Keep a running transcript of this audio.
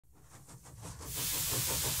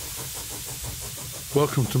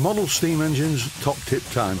Welcome to Model Steam Engines Top Tip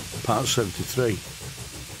Time, Part 73.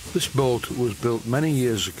 This boat was built many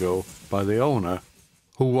years ago by the owner,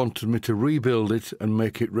 who wanted me to rebuild it and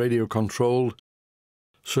make it radio controlled,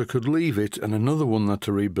 so I could leave it and another one that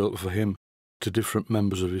I rebuilt for him to different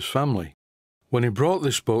members of his family. When he brought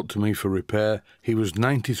this boat to me for repair, he was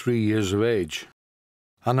 93 years of age,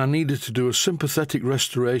 and I needed to do a sympathetic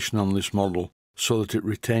restoration on this model so that it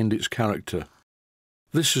retained its character.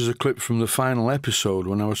 This is a clip from the final episode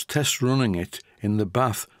when I was test running it in the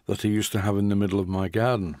bath that I used to have in the middle of my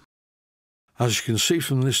garden. As you can see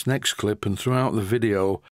from this next clip and throughout the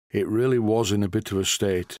video, it really was in a bit of a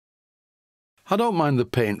state. I don't mind the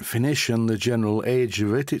paint finish and the general age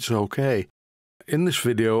of it, it's okay. In this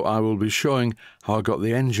video I will be showing how I got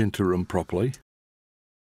the engine to run properly,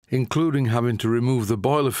 including having to remove the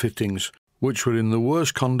boiler fittings, which were in the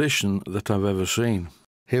worst condition that I've ever seen.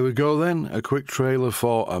 Here we go then, a quick trailer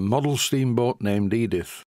for a model steamboat named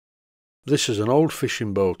Edith. This is an old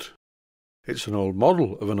fishing boat. It's an old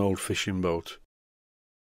model of an old fishing boat.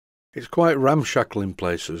 It's quite ramshackle in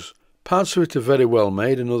places. Parts of it are very well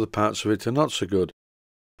made and other parts of it are not so good.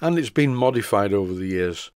 And it's been modified over the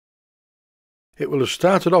years. It will have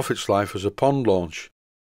started off its life as a pond launch.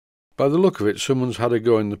 By the look of it, someone's had a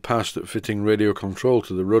go in the past at fitting radio control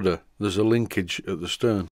to the rudder. There's a linkage at the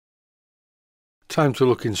stern. Time to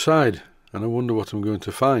look inside, and I wonder what I'm going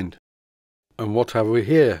to find. And what have we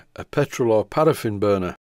here? A petrol or paraffin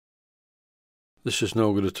burner. This is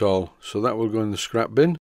no good at all, so that will go in the scrap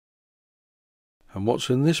bin. And what's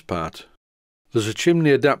in this part? There's a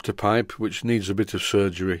chimney adapter pipe which needs a bit of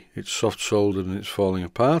surgery. It's soft soldered and it's falling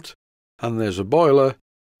apart. And there's a boiler,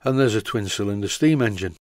 and there's a twin-cylinder steam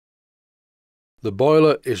engine. The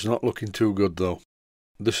boiler is not looking too good though.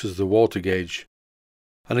 This is the water gauge.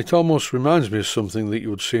 And it almost reminds me of something that you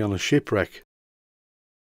would see on a shipwreck.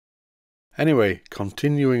 Anyway,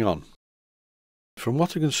 continuing on. From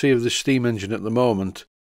what I can see of this steam engine at the moment,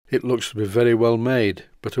 it looks to be very well made,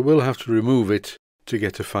 but I will have to remove it to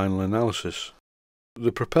get a final analysis.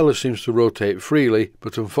 The propeller seems to rotate freely,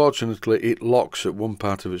 but unfortunately it locks at one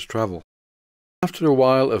part of its travel. After a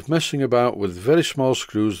while of messing about with very small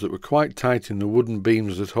screws that were quite tight in the wooden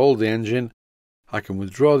beams that hold the engine, I can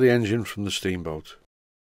withdraw the engine from the steamboat.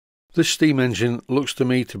 This steam engine looks to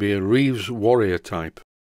me to be a Reeves Warrior type,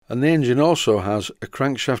 and the engine also has a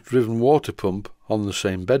crankshaft-driven water pump on the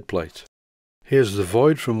same bed plate. Here's the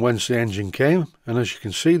void from whence the engine came, and as you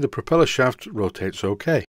can see the propeller shaft rotates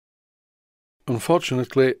okay.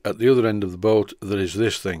 Unfortunately, at the other end of the boat there is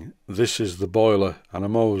this thing. This is the boiler, and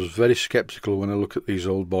I'm always very sceptical when I look at these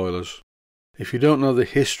old boilers. If you don't know the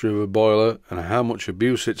history of a boiler and how much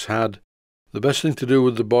abuse it's had, the best thing to do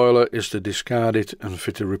with the boiler is to discard it and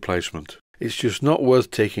fit a replacement. It's just not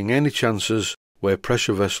worth taking any chances where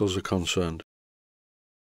pressure vessels are concerned.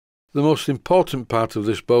 The most important part of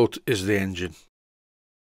this boat is the engine.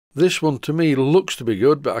 This one to me looks to be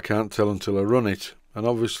good, but I can't tell until I run it, and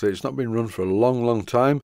obviously it's not been run for a long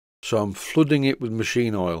time, so I'm flooding it with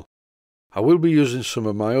machine oil. I will be using some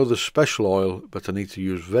of my other special oil, but I need to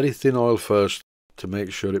use very thin oil first to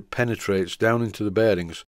make sure it penetrates down into the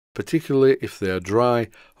bearings, particularly if they are dry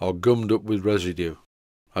or gummed up with residue.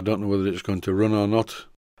 I don't know whether it's going to run or not.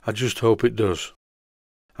 I just hope it does.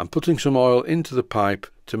 I'm putting some oil into the pipe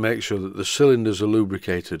to make sure that the cylinders are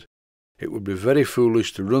lubricated. It would be very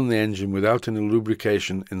foolish to run the engine without any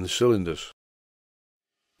lubrication in the cylinders.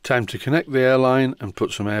 Time to connect the airline and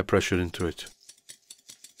put some air pressure into it.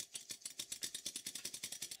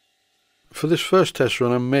 For this first test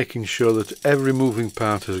run I'm making sure that every moving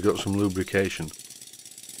part has got some lubrication.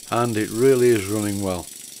 And it really is running well.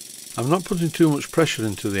 I'm not putting too much pressure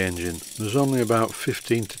into the engine. There's only about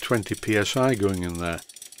 15 to 20 psi going in there,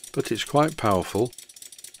 but it's quite powerful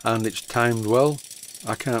and it's timed well.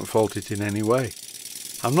 I can't fault it in any way.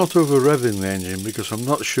 I'm not over revving the engine because I'm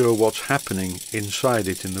not sure what's happening inside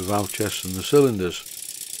it in the valve chests and the cylinders.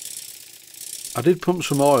 I did pump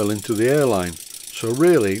some oil into the airline, so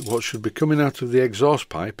really what should be coming out of the exhaust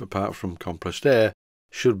pipe, apart from compressed air,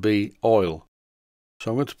 should be oil. So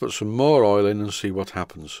I'm going to put some more oil in and see what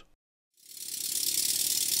happens.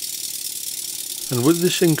 And with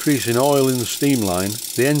this increase in oil in the steam line,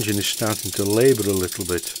 the engine is starting to labour a little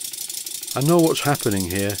bit. I know what's happening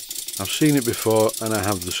here. I've seen it before and I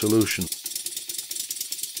have the solution.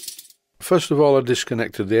 First of all I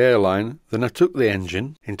disconnected the airline, then I took the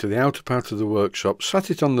engine into the outer part of the workshop, sat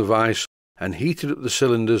it on the vise and heated up the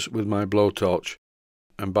cylinders with my blowtorch.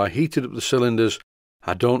 And by heated up the cylinders,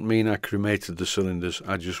 I don't mean I cremated the cylinders,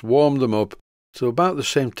 I just warmed them up to about the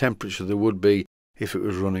same temperature they would be if it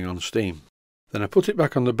was running on steam. Then I put it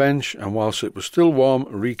back on the bench and whilst it was still warm,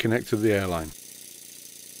 reconnected the airline.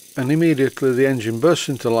 and immediately the engine bursts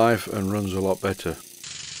into life and runs a lot better.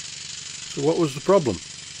 So what was the problem?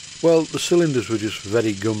 Well, the cylinders were just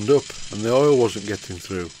very gummed up and the oil wasn't getting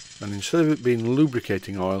through, and instead of it being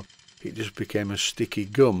lubricating oil, it just became a sticky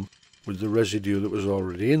gum with the residue that was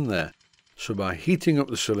already in there. So by heating up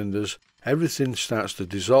the cylinders, everything starts to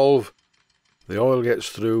dissolve, the oil gets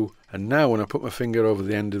through, and now when I put my finger over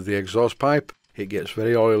the end of the exhaust pipe, it gets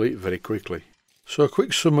very oily very quickly. So a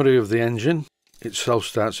quick summary of the engine. It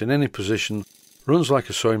self-starts in any position, runs like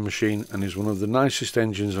a sewing machine, and is one of the nicest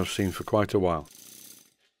engines I've seen for quite a while.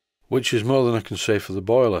 Which is more than I can say for the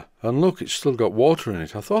boiler. And look, it's still got water in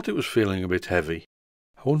it. I thought it was feeling a bit heavy.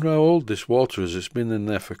 I wonder how old this water is. It's been in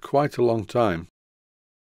there for quite a long time.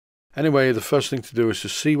 Anyway, the first thing to do is to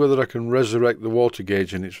see whether I can resurrect the water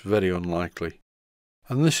gauge, and it's very unlikely.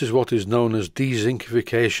 And this is what is known as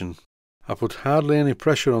dezincification. I put hardly any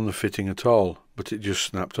pressure on the fitting at all, but it just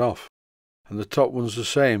snapped off. And the top one's the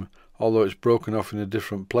same, although it's broken off in a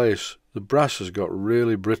different place. The brass has got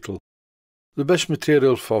really brittle. The best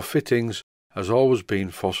material for fittings has always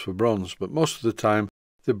been phosphor bronze, but most of the time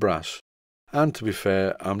they're brass. And to be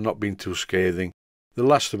fair, I'm not being too scathing. They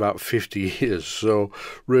last about 50 years, so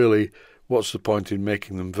really, what's the point in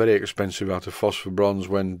making them very expensive out of phosphor bronze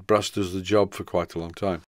when brass does the job for quite a long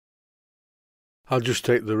time? I'll just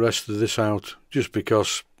take the rest of this out, just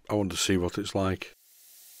because I want to see what it's like.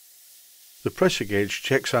 The pressure gauge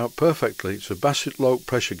checks out perfectly. It's a Bassett-Loke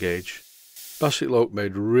pressure gauge. Bassett-Loke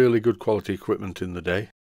made really good quality equipment in the day,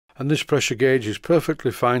 and this pressure gauge is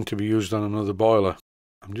perfectly fine to be used on another boiler.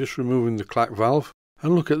 I'm just removing the clack valve,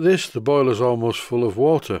 and look at this, the boiler's almost full of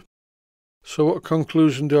water. So what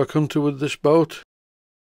conclusion do I come to with this boat?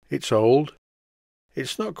 It's old.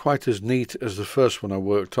 It's not quite as neat as the first one I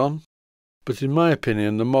worked on, but in my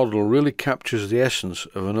opinion the model really captures the essence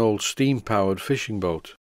of an old steam-powered fishing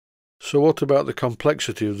boat. So what about the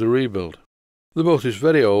complexity of the rebuild? The boat is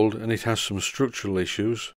very old and it has some structural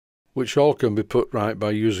issues, which all can be put right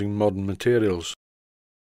by using modern materials.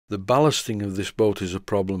 The ballasting of this boat is a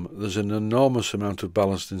problem. There's an enormous amount of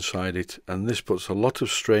ballast inside it, and this puts a lot of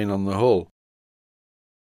strain on the hull.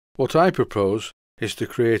 What I propose is to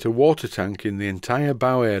create a water tank in the entire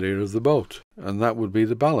bow area of the boat, and that would be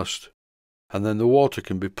the ballast. And then the water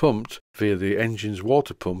can be pumped via the engine's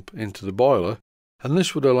water pump into the boiler, and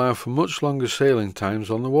this would allow for much longer sailing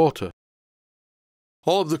times on the water.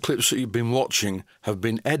 All of the clips that you've been watching have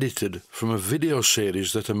been edited from a video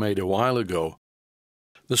series that I made a while ago.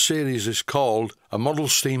 The series is called A Model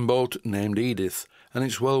Steamboat Named Edith, and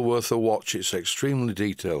it's well worth a watch. It's extremely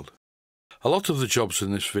detailed. A lot of the jobs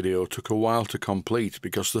in this video took a while to complete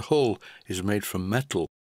because the hull is made from metal.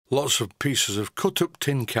 Lots of pieces of cut-up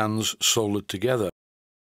tin cans soldered together.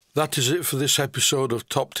 That is it for this episode of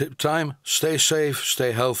Top Tip Time. Stay safe,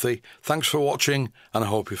 stay healthy. Thanks for watching, and I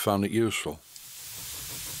hope you found it useful.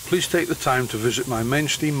 Please take the time to visit my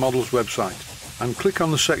Mainsteam Models website and click on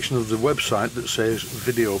the section of the website that says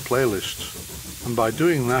Video Playlists. And by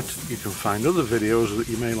doing that, you can find other videos that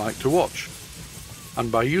you may like to watch.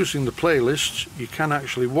 And by using the playlists, you can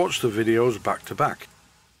actually watch the videos back to back.